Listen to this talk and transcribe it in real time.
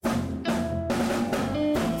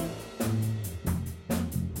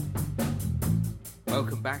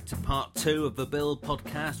welcome back to part 2 of the Bill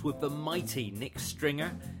podcast with the mighty Nick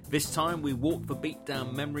Stringer. This time we walk the beat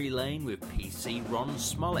down memory lane with PC Ron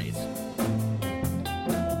Smollett.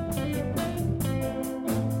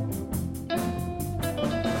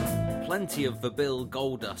 Plenty of the Bill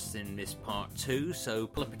gold dust in this part 2, so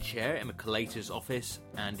pull up a chair in the collator's office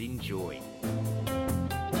and enjoy.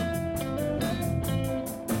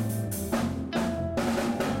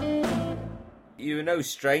 You were no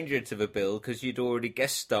stranger to the Bill because you'd already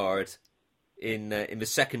guest starred in the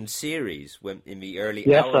second series in the early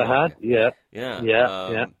Yes, hour. I had.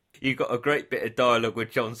 Yeah. You got a great bit of dialogue with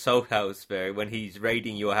John Salthouse there when he's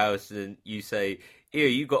raiding your house and you say, "Here,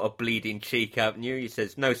 you got a bleeding cheek, haven't you?" He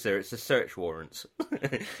says, "No, sir, it's a search warrant."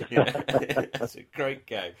 That's a great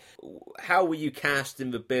game. How were you cast in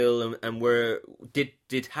the Bill, and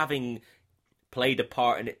did having played a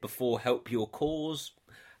part in it before help your cause?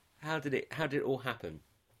 How did it all happen?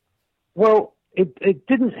 Well, it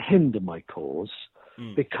didn't hinder my cause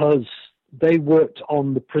because they worked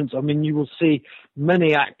on the prince. I mean, you will see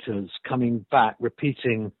many actors coming back,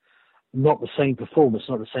 repeating not the same performance,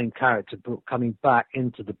 not the same character, but coming back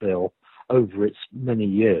into the Bill over its many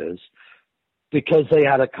years because they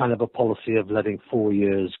had a kind of a policy of letting 4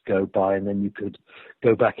 years go by and then you could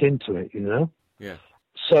go back into it, you know? Yeah.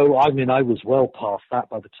 So, I mean, I was well past that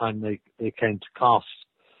by the time they came to cast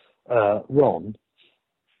Ron.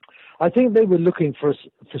 I think they were looking for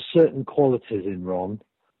certain qualities in Ron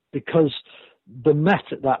because the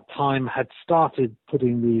Met at that time had started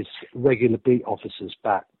putting these regular beat officers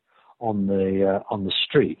back on the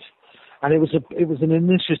street, and it was an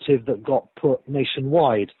initiative that got put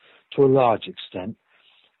nationwide to a large extent,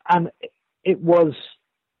 and it was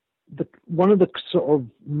one of the sort of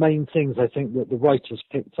main things I think that the writers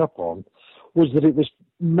picked up on was that it was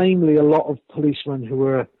mainly a lot of policemen who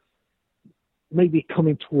were maybe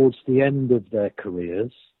coming towards the end of their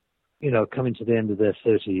careers, you know, coming to the end of their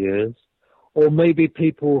 30 years, or maybe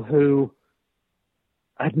people who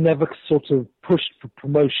had never sort of pushed for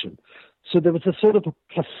promotion. So there was a sort of a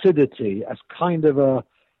placidity, as kind of a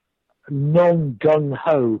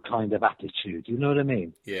non-gung-ho kind of attitude, you know what I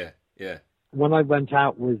mean? Yeah. When I went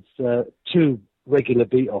out with 2 regular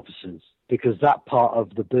beat officers, because that part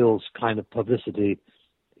of the Bill's kind of publicity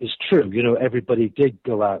is true, you know, everybody did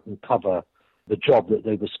go out and cover the job that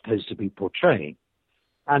they were supposed to be portraying.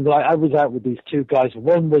 And I was out with these 2 guys.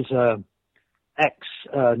 One was a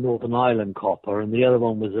ex-Northern Ireland copper, and the other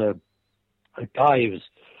one was a guy who was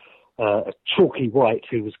a chalky white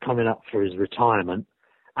who was coming up for his retirement.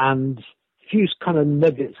 And a few kind of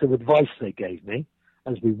nuggets of advice they gave me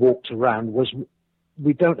as we walked around was,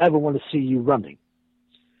 we don't ever want to see you running.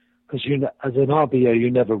 Because as an RBO,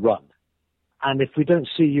 you never run. And if we don't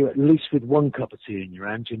see you at least with 1 cup of tea in your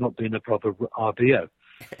hand, you're not being a proper RBO.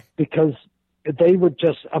 Because they would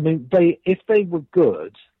just, I mean, if they were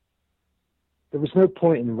good, there was no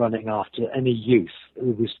point in running after any youth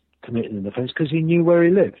who was committing an offence because you knew where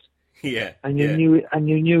he lived. Yeah. And you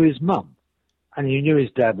knew his mum. And you knew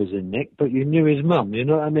his dad was in Nick, but you knew his mum, you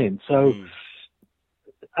know what I mean? So,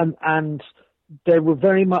 and they were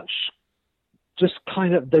very much just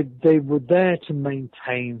kind of, they were there to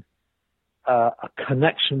maintain a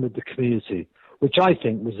connection with the community, which I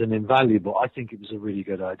think was invaluable. I think it was a really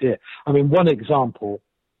good idea. I mean, one example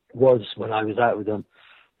was when I was out with them,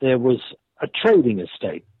 there was a trading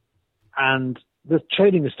estate, and the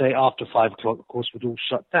trading estate after 5 o'clock, of course, would all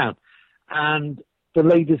shut down, and the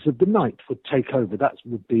ladies of the night would take over. That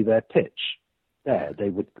would be their pitch. There, they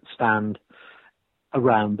would stand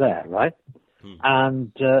around there, right?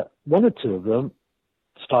 And 1 or 2 of them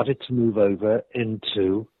started to move over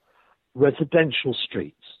into residential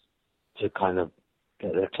streets to kind of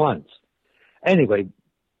get their clients. Anyway,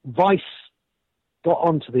 Vice got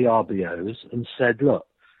onto the RBOs and said, look,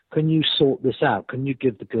 can you sort this out? Can you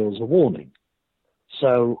give the girls a warning?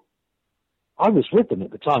 So I was with them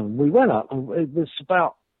at the time, and we went up, and it was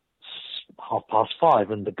about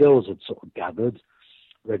 5:30, and the girls had sort of gathered,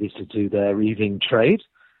 ready to do their evening trade.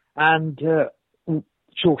 And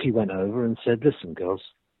Chalky went over and said, listen, girls,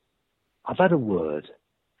 I've had a word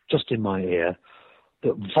just in my ear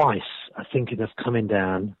that Vice are thinking of coming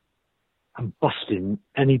down and busting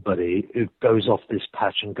anybody who goes off this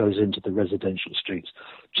patch and goes into the residential streets.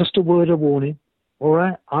 Just a word of warning, all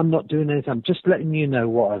right? I'm not doing anything. I'm just letting you know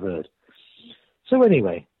what I've heard. So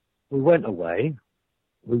anyway, we went away.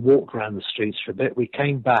 We walked around the streets for a bit. We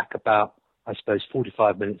came back about, I suppose,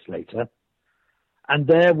 45 minutes later, and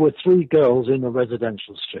there were 3 girls in a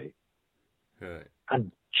residential street. Right.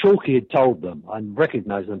 And Chalky had told them, I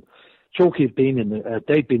recognised them. Chalky had been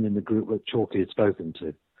they'd been in the group that Chalky had spoken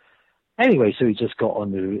to. Anyway, so he just got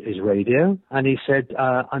on his radio and he said,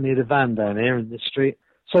 I need a van down here in the street.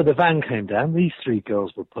 So the van came down. These 3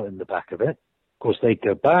 girls were put in the back of it. Of course, they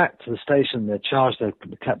go back to the station. They're charged. They're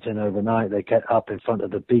kept in overnight. They get up in front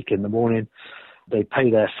of the Beak in the morning. They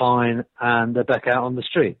pay their fine and they're back out on the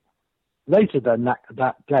street. Later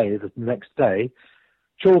that day, the next day,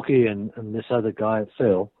 Chalky and this other guy,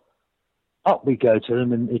 Phil, up we go to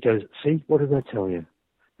them and he goes, see, what did I tell you?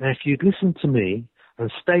 Now, if you'd listened to me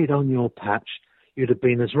and stayed on your patch, you'd have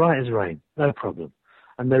been as right as rain. No problem.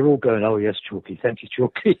 And they're all going, oh, yes, Chalky. Thank you,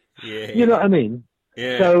 Chalky. Yeah. You know what I mean?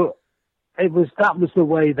 Yeah. So that was the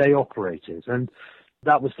way they operated. And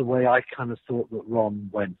that was the way I kind of thought that Ron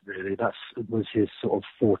went, really. That was his sort of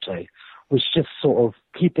forte, was just sort of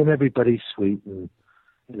keeping everybody sweet and,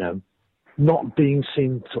 you know, not being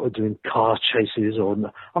seen sort of doing car chases or...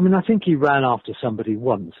 I mean, I think he ran after somebody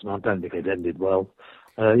once, and I don't think it ended well.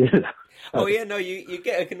 You know. Oh, yeah, no, you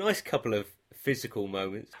get a nice couple of physical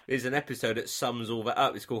moments. There's an episode that sums all that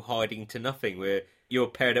up. It's called Hiding to Nothing, where you're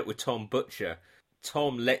paired up with Tom Butcher.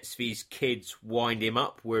 Tom lets these kids wind him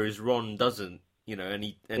up, whereas Ron doesn't, you know,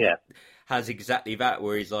 and has exactly that,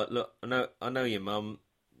 where he's like, look, I know your mum.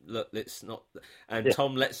 Look, let's not... And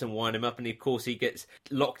Tom lets them wind him up, and of course he gets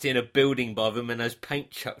locked in a building by them and has paint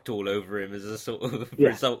chucked all over him as a sort of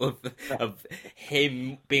result of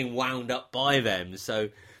him being wound up by them. So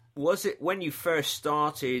was it when you first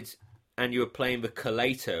started and you were playing the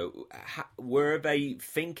collator, were they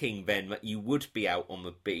thinking then that you would be out on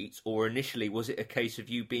the beat, or initially was it a case of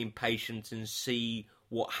you being patient and see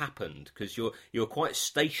what happened? Because you're quite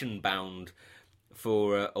station-bound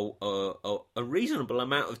for a reasonable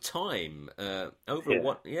amount of time, over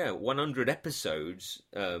 100 episodes.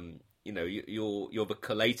 You know, you're the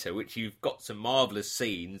collator, which you've got some marvellous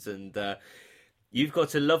scenes, and you've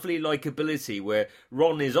got a lovely likability where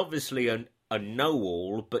Ron is obviously a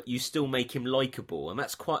know-all, but you still make him likeable, and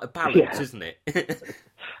that's quite a balance, isn't it?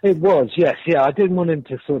 It was, yes, yeah. I didn't want him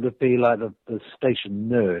to sort of be like the station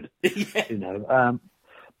nerd, you know.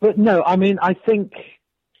 But no, I mean,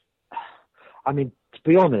 to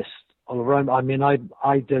be honest, Oliver, I mean,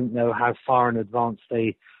 I don't know how far in advance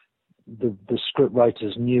the script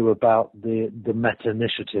writers knew about the Meta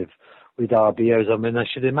initiative with RBOs. I mean, I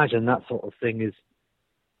should imagine that sort of thing is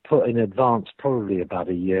put in advance, probably about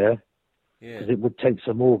a year, because it would take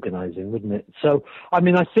some organising, wouldn't it? So, I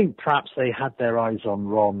mean, I think perhaps they had their eyes on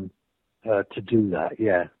Ron to do that.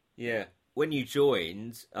 Yeah. Yeah. When you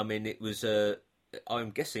joined, I mean, it was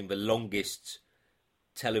I'm guessing the longest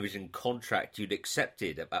television contract you'd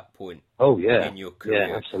accepted at that point. Oh yeah, in your career.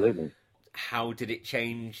 Yeah, absolutely. How did it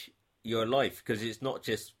change your life? Because it's not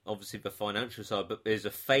just obviously the financial side, but there's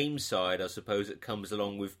a fame side, I suppose, that comes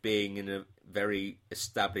along with being in a very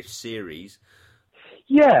established series.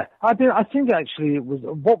 Yeah, I think actually it was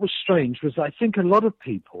what was strange was I think a lot of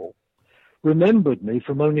people remembered me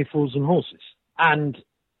from Only Fools and Horses, and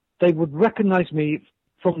they would recognise me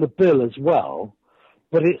from the bill as well.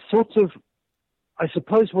 But it sort of, I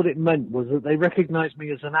suppose what it meant was that they recognised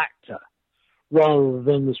me as an actor rather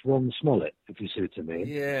than as Ron Smollett, if you see what I mean.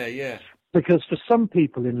 Yeah, yeah. Because for some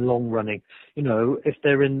people in long running, you know, if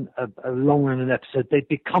they're in a long running episode, they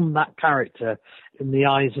become that character in the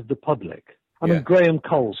eyes of the public. I mean, Graham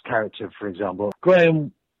Cole's character, for example,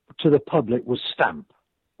 Graham to the public was Stamp.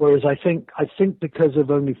 Whereas I think because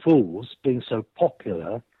of Only Fools being so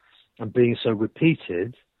popular and being so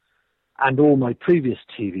repeated, and all my previous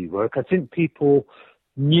TV work, I think people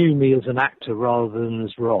knew me as an actor rather than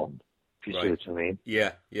as Ron, if you see what I mean.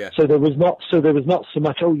 Yeah, yeah. So there was not so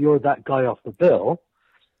much, oh, you're that guy off the bill.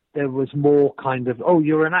 There was more kind of, oh,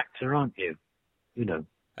 you're an actor, aren't you? You know.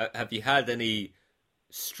 Have you had any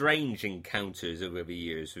strange encounters over the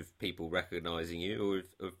years with people recognising you,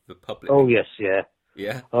 or of the public? Oh, yes, yeah.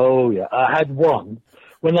 Yeah? Oh, yeah. I had one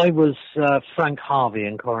when I was Frank Harvey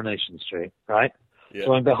in Coronation Street, right? Yeah.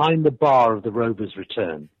 So I'm behind the bar of the Rover's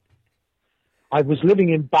Return. I was living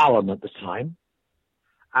in Balham at the time,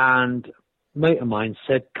 and a mate of mine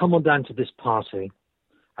said, come on down to this party,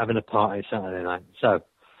 having a party Saturday night. So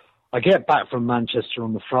I get back from Manchester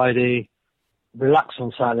on the Friday, relax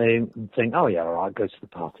on Saturday, and think, oh yeah, all right, I'll go to the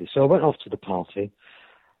party. So I went off to the party,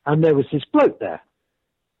 and there was this bloke there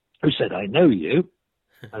who said, I know you.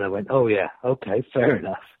 And I went, oh yeah, okay, fair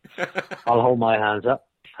enough. I'll hold my hands up.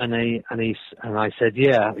 And I said,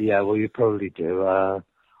 yeah, well, you probably do.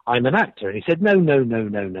 I'm an actor. And he said, no. No,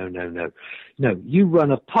 you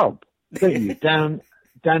run a pub, don't you, down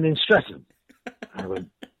in Streatham? I went,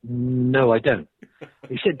 no, I don't.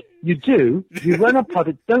 He said, you do? You run a pub.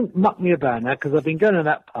 Don't muck me about now, because I've been going to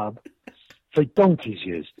that pub for donkey's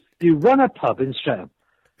years. You run a pub in Streatham.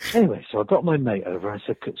 Anyway, so I got my mate over. I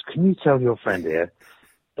said, can you tell your friend here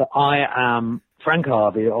that I am Frank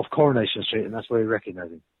Harvey of Coronation Street, and that's where he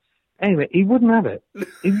recognised him. Anyway, he wouldn't have it.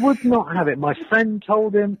 He would not have it. My friend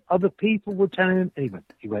told him, other people were telling him, and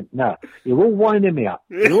he went, no, you're all winding me up.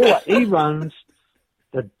 He runs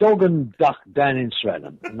the Dog and Duck down in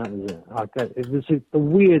Streatham. And that was it. It was the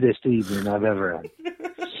weirdest evening I've ever had.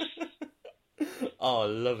 Oh, I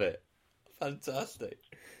love it. Fantastic.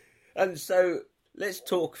 And so let's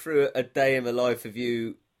talk through a day in the life of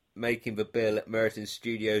you making the bill at Merton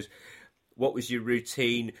Studios. What was your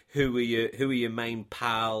routine? Who were your main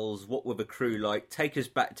pals? What were the crew like? Take us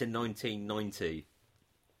back to 1990.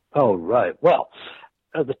 Oh, right. Well,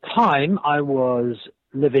 at the time, I was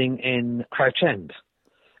living in Crouch End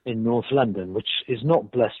in North London, which is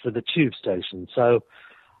not blessed with a tube station. So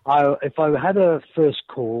if I had a first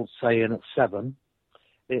call, say, in at 7,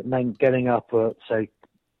 it meant getting up at, say,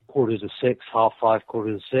 5:45, 5:30,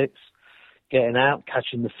 5:45, getting out,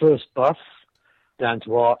 catching the first bus down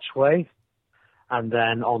to Archway, and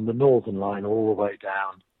then on the Northern Line all the way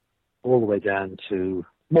down to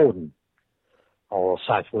Morden or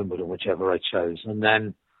South Wimbledon, whichever I chose, and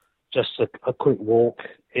then just a quick walk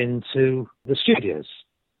into the studios.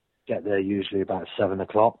 Get there usually about 7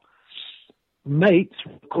 o'clock. Mates,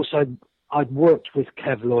 of course, I'd worked with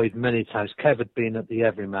Kev Lloyd many times. Kev had been at the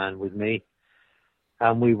Everyman with me,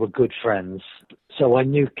 and we were good friends. So I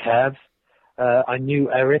knew Kev. I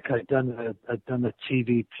knew Eric. I'd done a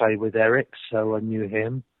TV play with Eric, so I knew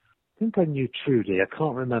him. I think I knew Trudy. I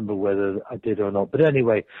can't remember whether I did or not. But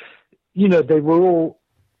anyway, you know, they were all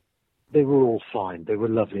fine. They were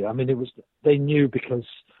lovely. I mean, they knew because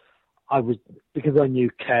I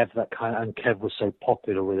knew Kev, and Kev was so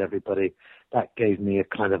popular with everybody. That gave me a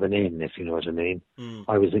kind of an in, if you know what I mean. Mm.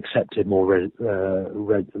 I was accepted more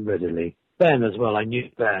readily. Ben as well. I knew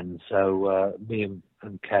Ben, so me and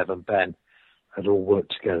Kev and Ben had all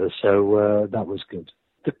worked together, so that was good.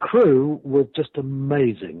 The crew were just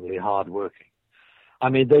amazingly hardworking. I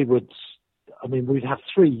mean, we'd have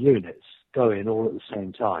 3 units going all at the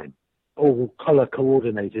same time, all colour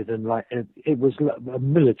coordinated, and it was a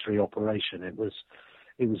military operation. It was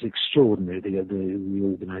extraordinary, the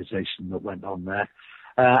organisation that went on there.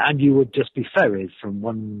 And you would just be ferried from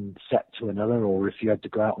one set to another, or if you had to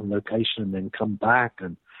go out on location and then come back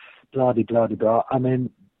and blah-de-blah-de-blah. I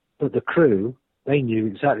mean, but the crew, they knew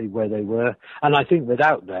exactly where they were. And I think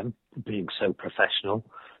without them being so professional,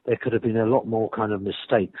 there could have been a lot more kind of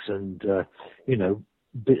mistakes and,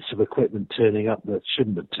 bits of equipment turning up that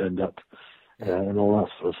shouldn't have turned up and all that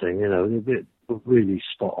sort of thing. You know, they were really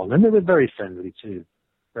spot on. And they were very friendly too.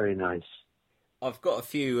 Very nice. I've got a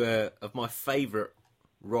few of my favourite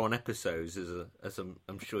Ron episodes, as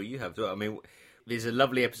I'm sure you have. I mean, there's a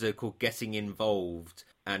lovely episode called Getting Involved,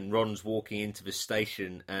 and Ron's walking into the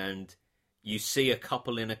station and you see a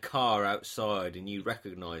couple in a car outside and you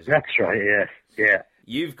recognise them. That's right, yeah.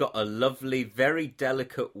 You've got a lovely, very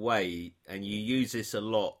delicate way, and you use this a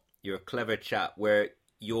lot. You're a clever chap, where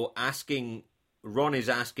Ron is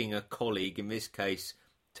asking a colleague, in this case,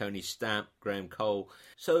 Tony Stamp, Graham Cole.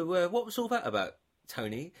 So what was all that about,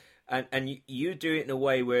 Tony? And you do it in a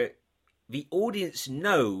way where the audience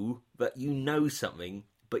know that you know something,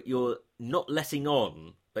 but you're not letting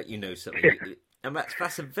on that you know something. And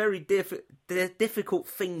that's a very difficult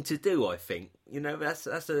thing to do, I think. You know, that's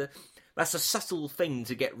a subtle thing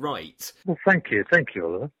to get right. Well, thank you,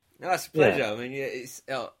 Oliver. That's a pleasure. Yeah. I mean,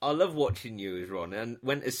 I love watching you as Ron, and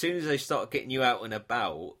as soon as they start getting you out and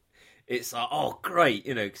about, it's like, oh, great,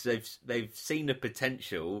 you know, because they've seen the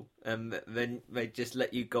potential, and then they just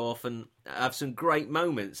let you go off and have some great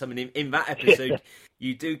moments. I mean, in that episode,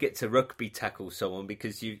 you do get to rugby tackle someone,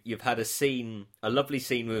 because you've had a lovely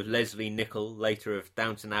scene with Leslie Nichol, later of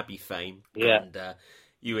Downton Abbey fame, and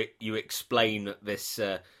you explain that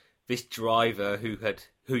this driver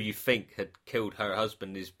who you think had killed her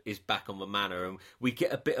husband is back on the manor, and we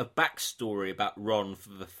get a bit of backstory about Ron for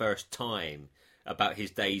the first time, about his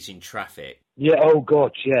days in traffic. Yeah. Oh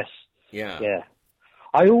God, yes. Yeah. Yeah.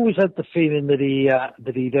 I always had the feeling that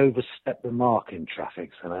he'd overstepped the mark in traffic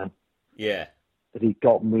somehow. Yeah. That he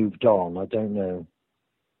got moved on. I don't know.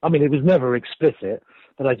 I mean, it was never explicit,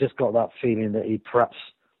 but I just got that feeling that he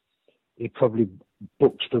probably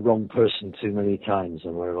booked the wrong person too many times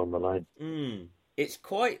somewhere along the line. Mm. It's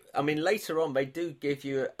quite. I mean, later on they do give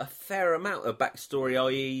you a fair amount of backstory,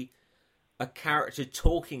 i.e., a character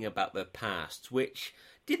talking about their past, which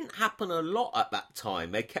didn't happen a lot at that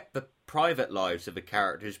time. They kept the private lives of the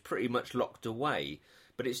characters pretty much locked away.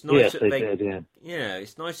 But it's nice that they did, yeah,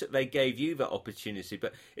 it's nice that they gave you that opportunity.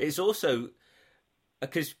 But it's also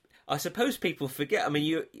because I suppose people forget. I mean,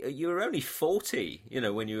 you were only 40,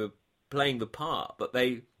 when you were playing the part, but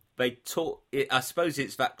they taught it. I suppose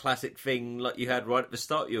it's that classic thing like you had right at the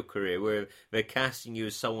start of your career, where they're casting you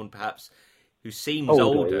as someone perhaps who seems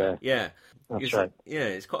older. Yeah. That's right. Yeah,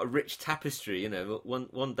 it's quite a rich tapestry.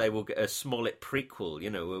 One day we'll get a Smollett prequel.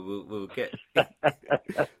 We'll get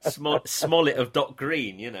Smollett of Doc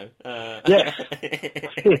Green. Yeah.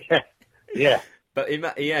 Yeah. But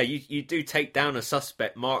you do take down a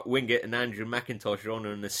suspect. Mark Wingett and Andrew McIntosh are on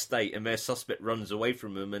an estate, and their suspect runs away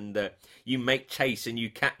from them, and you make chase and you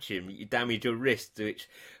catch him. You damage your wrist, which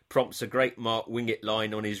prompts a great Mark Wingett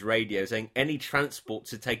line on his radio saying, "Any transport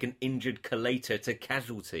to take an injured collator to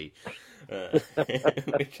casualty."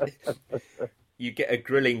 You get a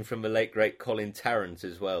grilling from the late great Colin Tarrant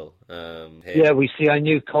as well. Yeah, I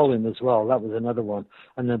knew Colin as well. That was another one,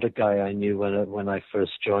 another guy I knew when I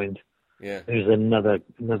first joined. Yeah, there's another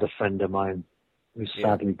friend of mine who's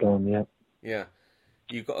sadly gone. Yeah, yeah.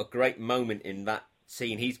 You've got a great moment in that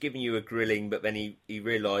scene. He's giving you a grilling, but then he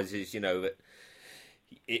realizes, that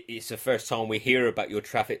it's the first time we hear about your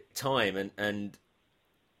traffic time, and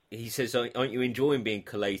he says, "Aren't you enjoying being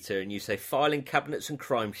collator?" And you say, "Filing cabinets and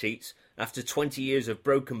crime sheets after 20 years of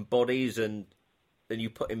broken bodies," and then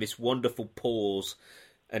you put in this wonderful pause,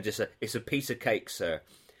 and just it's a piece of cake, sir.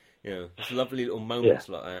 It's lovely little moments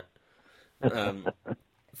like that.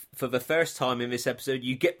 For the first time in this episode,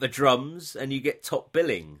 you get the drums and you get top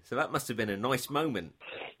billing, so that must have been a nice moment.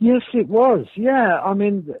 Yes, it was. Yeah, I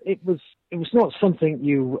mean, it was not something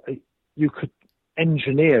you could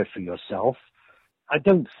engineer for yourself. I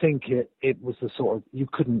don't think it was the sort of, you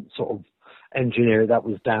couldn't sort of engineer it. That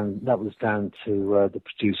was down to the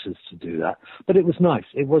producers to do that. But it was nice.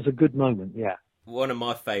 It was a good moment. Yeah. One of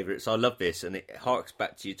my favourites. I love this, and it harks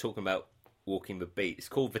back to you talking about walking the beat. It's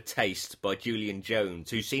called The Taste by Julian Jones,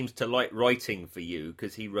 who seems to like writing for you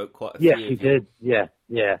because he wrote quite a few. Yes, he did. Yeah,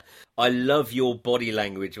 yeah. I love your body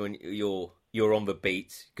language when you're on the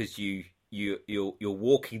beat, because you're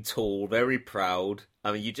walking tall, very proud.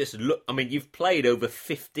 I mean, you just look. I mean, you've played over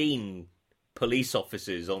 15 police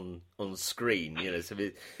officers on screen. So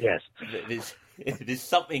yes, there's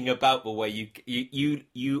something about the way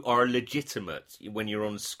you are legitimate when you're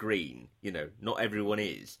on screen. Not everyone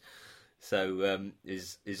is. So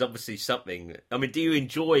is obviously something. I mean, do you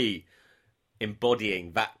enjoy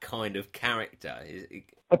embodying that kind of character?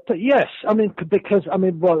 Yes, I mean, because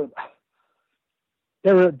well,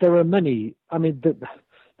 there are many. I mean,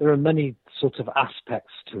 there are many sort of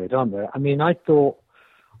aspects to it, aren't there? I mean, I thought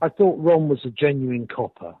Ron was a genuine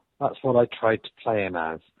copper. That's what I tried to play him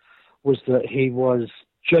as. Was that he was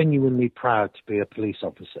genuinely proud to be a police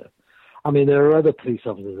officer. I mean, there are other police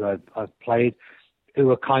officers I've played who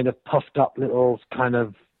are kind of puffed up little kind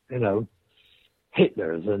of,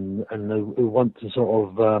 Hitlers and who want to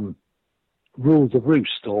sort of rule the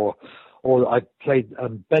roost, or I played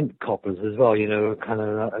bent coppers as well, kind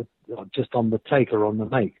of just on the take or on the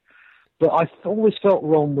make. But I always felt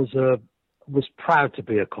Ron was proud to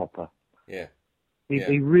be a copper. Yeah.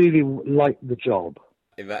 He really liked the job.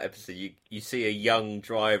 In that episode, you see a young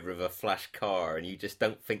driver of a flash car, and you just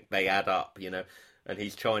don't think they add up, And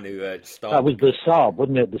he's trying to start. That was the Saab,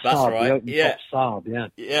 wasn't it? That's Saab, right. The open top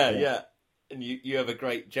Saab, Yeah. And you have a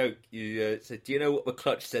great joke. You said, "Do you know what the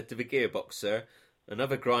clutch said to the gearbox, sir?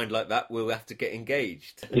 Another grind like that, we'll have to get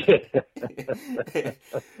engaged."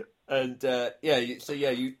 And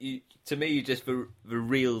you to me, you're just the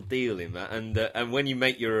real deal in that. And when you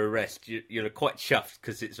make your arrest, you're quite chuffed,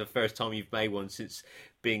 because it's the first time you've made one since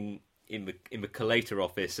being in the collator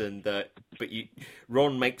office,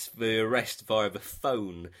 Ron makes the arrest via the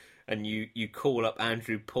phone, and you call up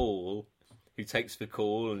Andrew Paul, who takes the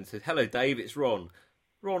call and says, "Hello, Dave, it's Ron."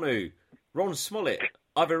 "Ron who?" "Ron Smollett.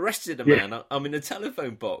 I've arrested a man. I'm in a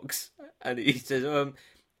telephone box." And he says,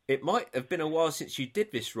 "It might have been a while since you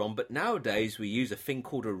did this, Ron, but nowadays we use a thing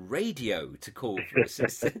called a radio to call for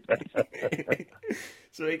assistance."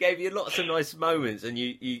 So he gave you lots of nice moments, and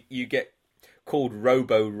you get called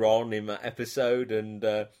Robo Ron in that episode, and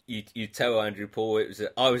you tell Andrew Paul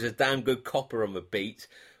I was a damn good copper on the beat.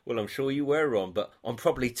 "Well, I'm sure you were, Ron, but I'm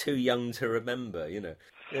probably too young to remember."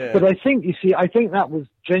 Yeah. But I think that was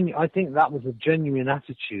I think that was a genuine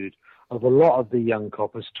attitude of a lot of the young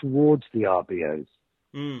coppers towards the RBOs.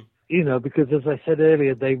 Mm. Because as I said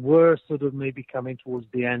earlier, they were sort of maybe coming towards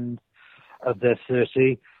the end of their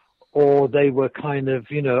 30, or they were kind of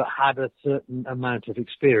had a certain amount of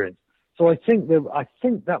experience. So I think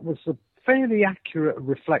that was a fairly accurate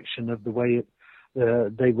reflection of the way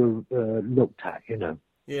they were looked at.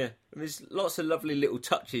 Yeah, there's lots of lovely little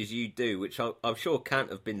touches you do, which I'm sure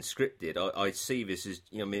can't have been scripted. I see this as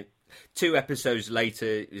 2 episodes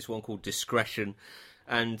later, there's one called Discretion,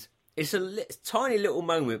 and it's a tiny little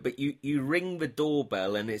moment, but you ring the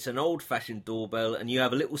doorbell, and it's an old-fashioned doorbell, and you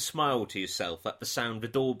have a little smile to yourself at the sound the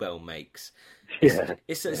doorbell makes.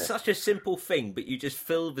 It's such a simple thing, but you just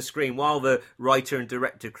fill the screen while the writer and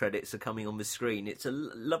director credits are coming on the screen. It's a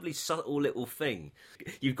lovely, subtle little thing.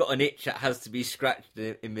 You've got an itch that has to be scratched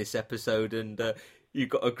in this episode, and you've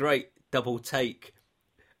got a great double take.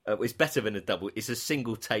 It's better than a double. It's a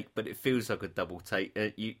single take, but it feels like a double take.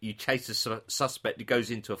 You chase a suspect who goes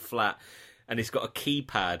into a flat, and it's got a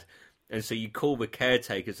keypad, and so you call the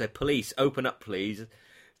caretaker, say, "Police, open up, please."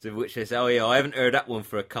 To which they say, "Oh yeah, I haven't heard that one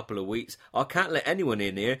for a couple of weeks. I can't let anyone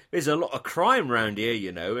in here. There's a lot of crime around here,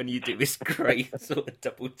 you know." And you do this great sort of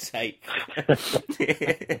double take.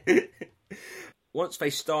 Once they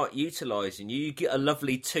start utilising you, you get a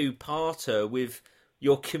lovely 2-parter with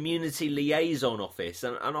your community liaison office,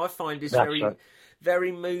 and I find this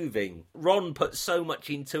very moving. Ron puts so much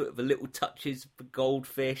into it, the little touches, the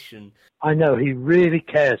goldfish, and I know he really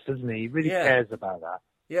cares, doesn't he? He really cares about that.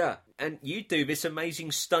 Yeah, and you do this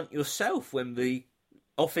amazing stunt yourself when the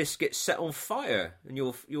office gets set on fire, and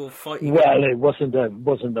you're fighting. Well, it wasn't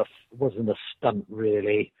a stunt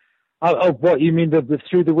really. Oh, what you mean the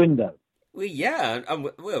through the window? Well, yeah, and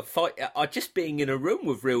just being in a room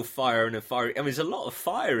with real fire and a fire. I mean, there's a lot of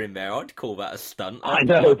fire in there. I'd call that a stunt. I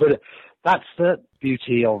know, but that's the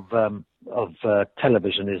beauty of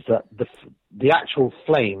television, is that the actual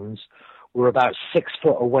flames were about 6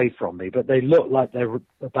 foot away from me, but they looked like they were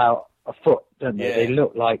about a foot, don't they? Yeah. They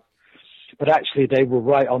looked like, but actually they were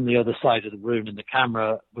right on the other side of the room, and the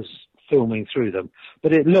camera was filming through them.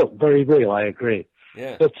 But it looked very real. I agree.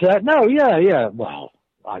 Yeah. But no, yeah. Well,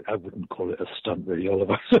 I wouldn't call it a stunt, really,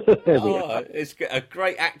 Oliver. It's a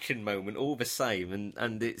great action moment, all the same,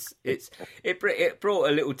 and it brought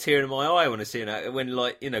a little tear in my eye when I see it, when,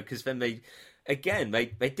 like, you know, because then they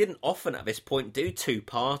didn't often at this point do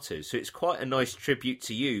 2-parters, so it's quite a nice tribute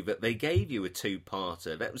to you that they gave you a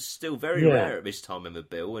 2-parter. That was still very rare at this time in the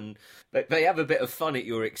bill, and they have a bit of fun at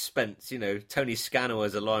your expense. You know, Tony Scannell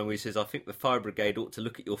has a line where he says, "I think the fire brigade ought to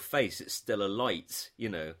look at your face, it's still alight." You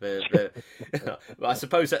know, I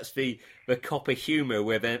suppose that's the copper humour,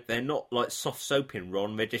 where they're not like soft soaping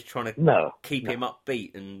Ron, they're just trying to keep him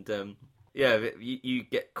upbeat, and yeah, you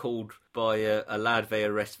get called by a lad they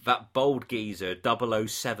arrest, that bold geezer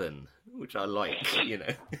 007, which I like, you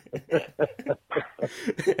know.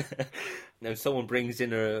 Now someone brings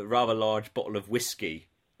in a rather large bottle of whiskey,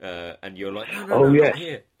 and you're like, no, not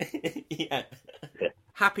here. Yeah.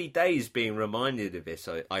 Happy days being reminded of this,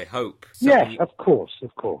 I hope. Yes, of course.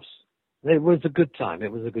 It was a good time.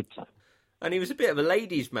 And he was a bit of a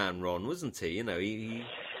ladies' man, Ron, wasn't he? You know, he...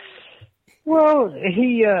 Well,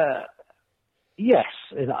 he... Yes,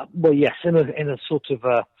 in a sort of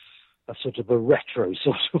a retro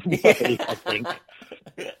sort of way, I think.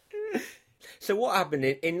 So what happened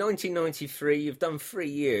in 1993? You've done 3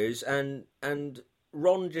 years, and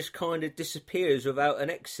Ron just kind of disappears without an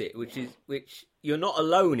exit, which you're not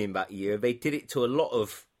alone in that year. They did it to a lot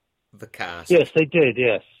of the cast. Yes, they did.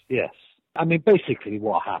 Yes. I mean, basically,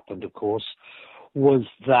 what happened, of course, was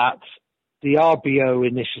that the RBO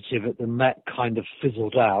initiative at the Met kind of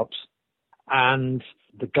fizzled out. And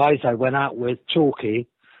the guys I went out with, Chalky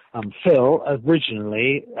and Phil,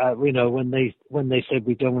 originally, when they said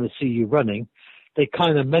we don't want to see you running, they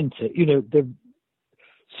kind of meant it. You know,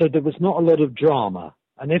 so there was not a lot of drama.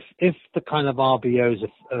 And if the kind of RBOs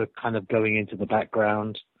are kind of going into the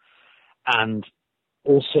background, and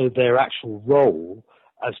also their actual role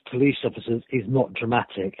as police officers is not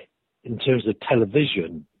dramatic in terms of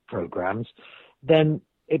television programs, then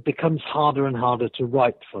it becomes harder and harder to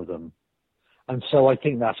write for them. And so I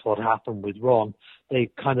think that's what happened with Ron.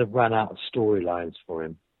 They kind of ran out of storylines for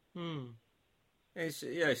him. It's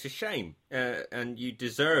a shame. And you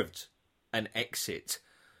deserved an exit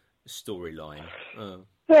storyline.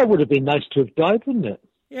 Yeah, it would have been nice to have died, wouldn't it?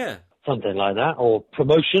 Yeah. Something like that. Or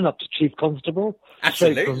promotion up to Chief Constable.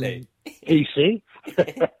 Absolutely. PC.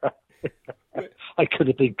 I could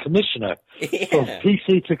have been commissioner. Yeah. From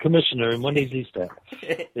PC to commissioner in one easy step.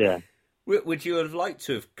 Yeah. Would you have liked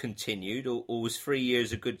to have continued, or was 3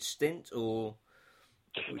 years a good stint? Or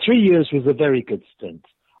 3 years was a very good stint.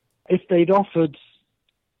 If they'd offered,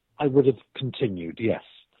 I would have continued, yes,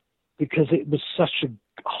 because it was such a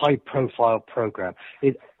high-profile program.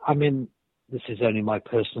 I mean, this is only my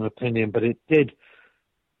personal opinion, but it did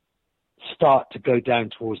start to go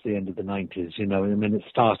down towards the end of the 90s. You know, I mean, it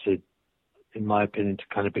started, in my opinion, to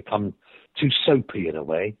kind of become too soapy in a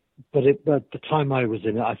way. But the time I was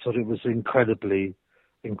in it, I thought it was incredibly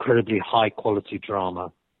high quality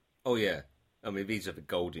drama. Oh yeah, I mean, these are the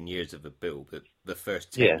golden years of the Bill, but the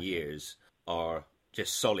first 10 Yeah. years are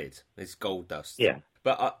just solid. It's gold dust. Yeah.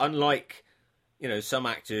 But unlike, some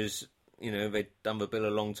actors, they'd done the Bill a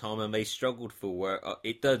long time and they struggled for work.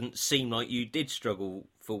 It doesn't seem like you did struggle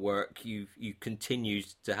for work. You continued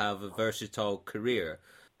to have a versatile career.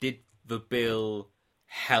 Did the Bill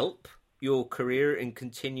help your career in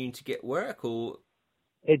continuing to get work, or?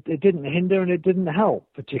 It didn't hinder and it didn't help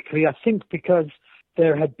particularly. I think because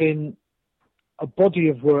there had been a body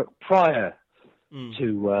of work prior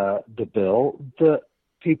to the Bill that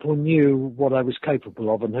people knew what I was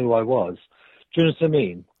capable of and who I was. Do you know what I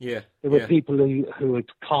mean? Yeah. There were people who had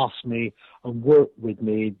cast me and worked with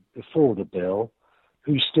me before the Bill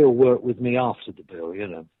who still work with me after the Bill,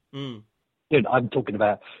 I'm talking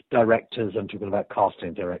about directors, I'm talking about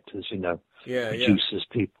casting directors, producers,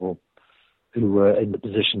 people who were in the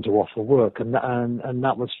position to offer work, and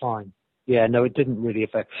that was fine. Yeah, no, it didn't really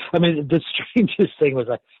affect. I mean, the strangest thing was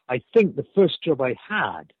I think the first job I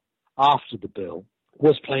had after the Bill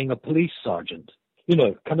was playing a police sergeant.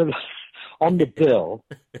 Kind of on the Bill,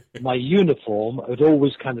 my uniform had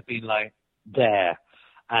always kind of been like there,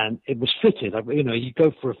 and it was fitted. You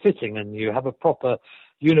go for a fitting and you have a proper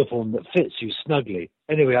uniform that fits you snugly.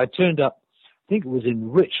 Anyway, I turned up, I think it was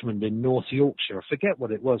in Richmond in North Yorkshire. I forget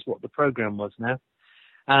what it was, what the program was now.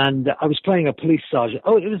 And I was playing a police sergeant.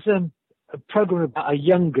 Oh, it was a program about a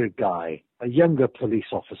younger guy, a younger police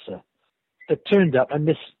officer that turned up, and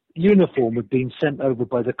this uniform had been sent over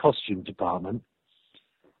by the costume department,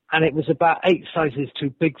 and it was about 8 sizes too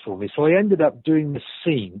big for me. So I ended up doing this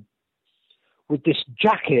scene with this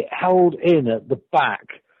jacket held in at the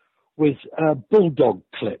back with bulldog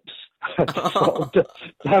clips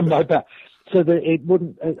down my back, so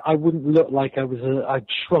that I wouldn't look like I'd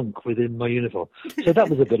shrunk within my uniform. So that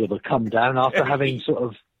was a bit of a come down after having sort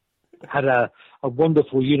of had a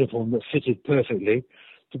wonderful uniform that fitted perfectly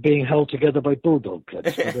to being held together by bulldog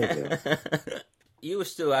clips. You were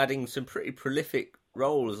still adding some pretty prolific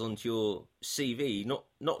roles onto your CV, not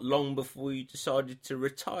long before you decided to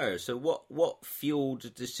retire. So what fueled the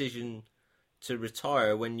decision to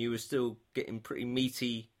retire when you were still getting pretty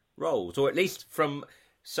meaty roles? Or at least from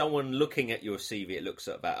someone looking at your CV, it looks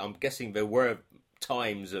like that. I'm guessing there were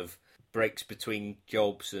times of breaks between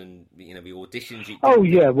jobs and the auditions you did. Oh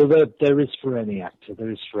yeah, well there is for any actor.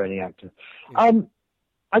 Yeah.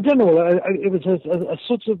 I don't know. It was a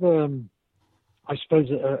sort of I suppose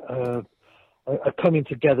a coming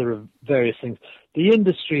together of various things. The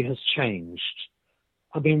industry has changed.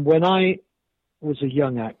 I mean, when I was a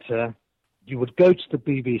young actor, you would go to the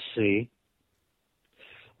BBC,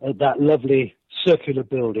 that lovely circular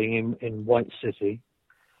building in White City,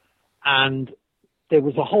 and there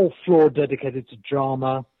was a whole floor dedicated to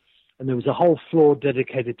drama, and there was a whole floor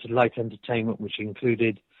dedicated to light entertainment, which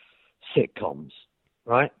included sitcoms,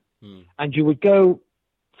 right? And you would go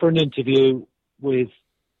for an interview with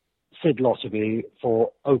Sid Lotterby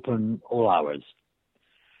for open all hours.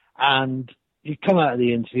 And you'd come out of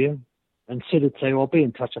the interview, and Sid would say, "Well, be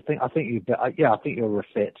in touch. I think I think you're a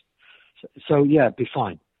fit. So yeah, be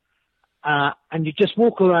fine." And you just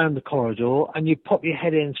walk around the corridor, and you pop your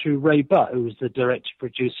head in through Ray Butt, who was the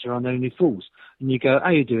director-producer on Only Fools. And you go,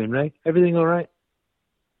 "How you doing, Ray? Everything all right?"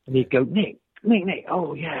 And he'd go, Nick,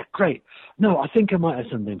 oh yeah, great. No, I think I might have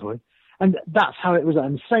something for you. And that's how it was.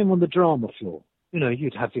 And same on the drama floor.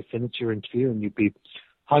 You'd have your finish your interview, and you'd be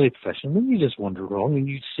highly professional, and you just wander along, and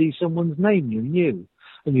you'd see someone's name you knew,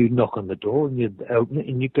 and you'd knock on the door, and you'd open it,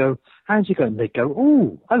 and you'd go, "How's it going?" And they'd go,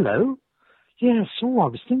 "Oh, hello. Yeah, so I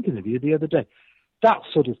was thinking of you the other day." That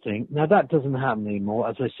sort of thing. Now, that doesn't happen anymore.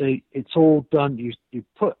 As I say, it's all done. You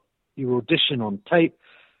put your audition on tape,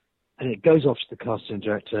 and it goes off to the casting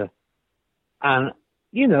director, and,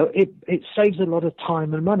 it saves a lot of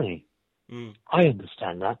time and money. I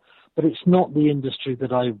understand that, but it's not the industry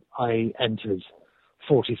that I entered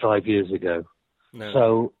 45 years ago. No.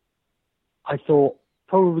 So I thought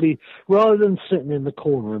probably rather than sitting in the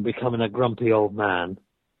corner and becoming a grumpy old man,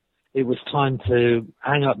 it was time to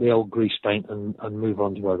hang up the old grease paint and move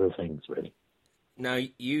on to other things, really. Now,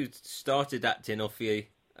 you started acting off the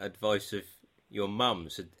advice of your mum.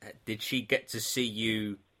 So did she get to see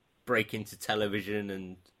you break into television?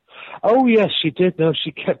 And Oh, yes, she did. No,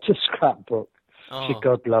 she kept a scrapbook. Oh.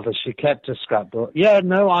 God love her. She kept a scrapbook. Yeah,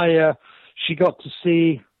 no, she got to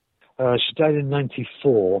see, she died in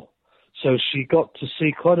 94, so she got to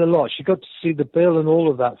see quite a lot. She got to see the Bill and all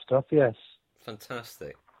of that stuff, yes.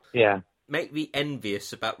 Fantastic. Yeah. Make me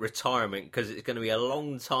envious about retirement, because it's going to be a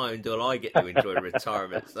long time until I get to enjoy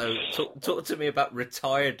retirement. So talk to me about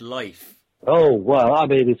retired life. Oh, well, I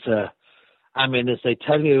mean, I mean, as they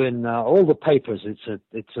tell you in all the papers,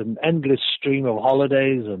 it's an endless stream of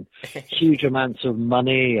holidays and huge amounts of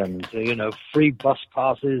money and, free bus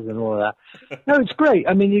passes and all of that. No, it's great.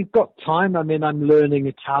 I mean, you've got time. I mean, I'm learning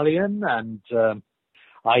Italian and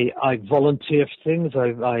I volunteer for things.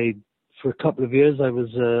 For a couple of years, I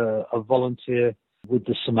was a volunteer with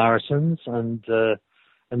the Samaritans and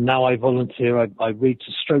now I volunteer. I read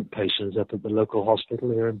to stroke patients up at the local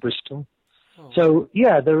hospital here in Bristol. So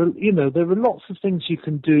yeah, there are lots of things you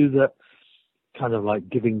can do that kind of like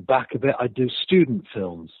giving back a bit. I do student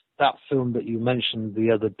films. That film that you mentioned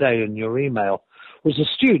the other day in your email was a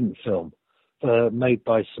student film made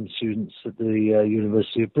by some students at the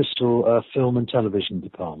University of Bristol Film and Television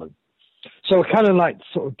Department. So kind of like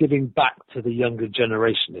sort of giving back to the younger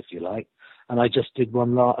generation, if you like. And I just did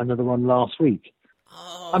another one last week.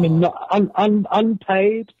 I mean, not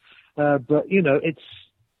unpaid, but it's.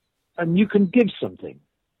 And you can give something.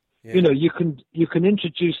 Yeah. You can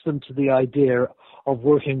introduce them to the idea of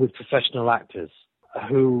working with professional actors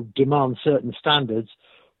who demand certain standards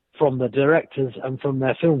from the directors and from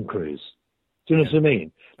their film crews. Do you know what I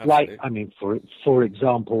mean? Absolutely. Like, I mean, for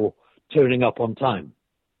example, turning up on time.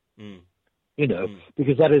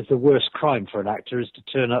 Because that is the worst crime for an actor, is to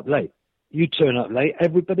turn up late. You turn up late,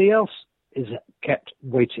 everybody else is kept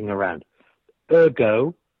waiting around.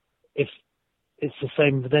 Ergo, if it's the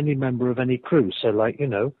same with any member of any crew. So,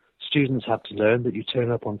 students have to learn that you turn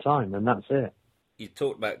up on time, and that's it. You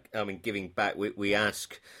talked about, giving back. We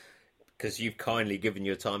ask, because you've kindly given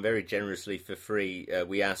your time very generously for free,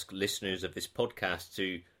 we ask listeners of this podcast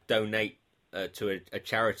to donate to a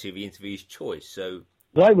charity of the interviewee's choice. So,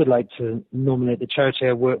 I would like to nominate the charity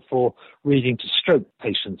I work for, reading to stroke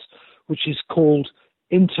patients, which is called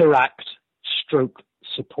Interact Stroke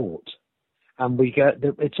Support. And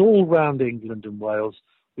it's all around England and Wales.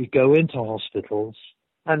 We go into hospitals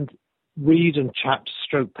and read and chat to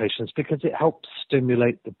stroke patients because it helps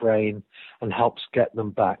stimulate the brain and helps get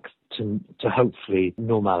them back to hopefully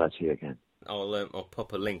normality again. I'll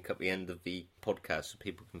pop a link at the end of the podcast so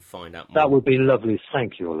people can find out more. That would be lovely.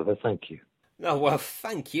 Thank you, Oliver. Thank you. No, well,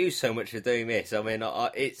 thank you so much for doing this. I mean,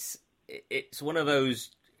 it's one of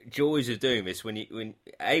those joys of doing this when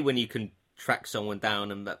you can track someone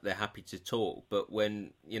down and that they're happy to talk, but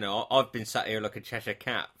when I've been sat here like a Cheshire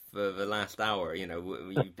cat for the last hour.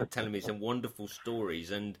 You've been telling me some wonderful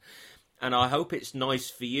stories, and I hope it's nice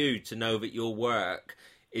for you to know that your work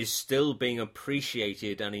is still being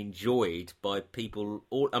appreciated and enjoyed by people.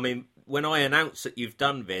 When I announce that you've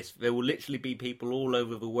done this, there will literally be people all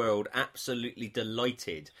over the world absolutely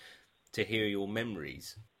delighted to hear your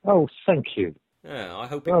memories. Oh, thank you. Yeah, I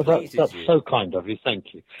hope it pleases that's you. So kind of you.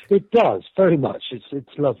 Thank you. It does very much. It's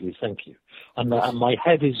lovely. Thank you. And my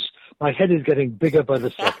head is getting bigger by the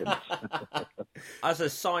second. As a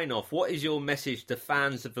sign off, what is your message to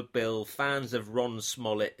fans of the Bill, fans of Ron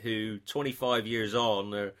Smollett, who 25 years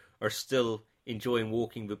on are still enjoying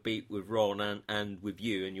walking the beat with Ron and with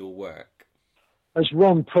you and your work? As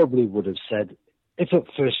Ron probably would have said, if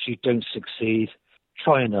at first you don't succeed,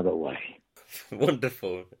 try another way.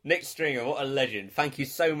 Wonderful. Nick Stringer, what a legend. Thank you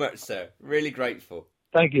so much, sir. Really grateful.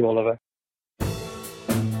 Thank you, Oliver.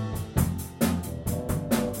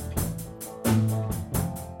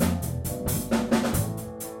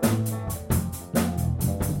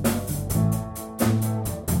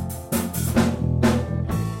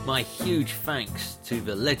 My huge thanks to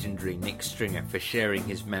the legendary Nick Stringer for sharing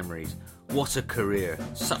his memories. What a career,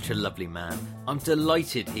 such a lovely man. I'm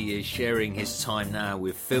delighted he is sharing his time now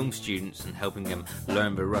with film students and helping them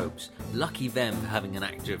learn the ropes. Lucky them for having an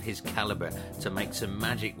actor of his calibre to make some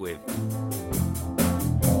magic with.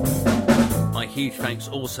 My huge thanks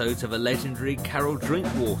also to the legendary Carol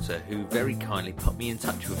Drinkwater, who very kindly put me in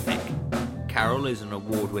touch with Nick. Carol is an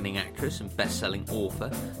award-winning actress and best-selling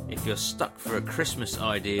author. If you're stuck for a Christmas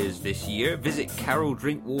ideas this year, visit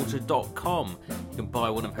caroldrinkwater.com. You can buy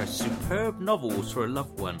one of her superb novels for a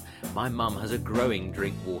loved one. My mum has a growing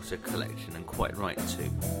Drinkwater collection, and quite right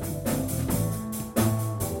too.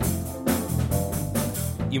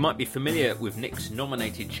 You might be familiar with Nick's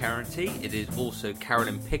nominated charity. It is also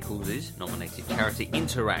Carolyn Pickles' nominated charity,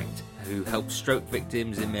 Interact, who helps stroke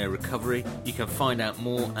victims in their recovery. You can find out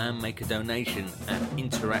more and make a donation at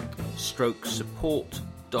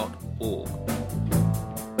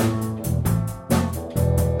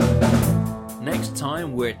interactstrokesupport.org. Next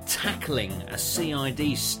time, we're tackling a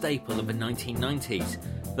CID staple of the 1990s,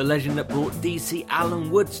 the legend that brought DC Alan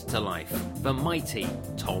Woods to life, the mighty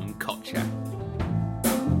Tom Kotcher.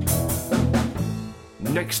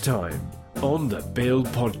 Next time on the Bill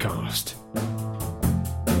Podcast.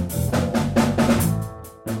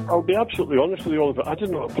 I'll be absolutely honest with you, Oliver. I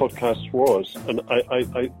didn't know what a podcast was, and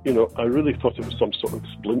I really thought it was some sort of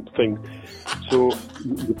splint thing. So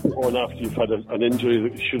you put on after you've had an injury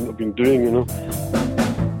that you shouldn't have been doing,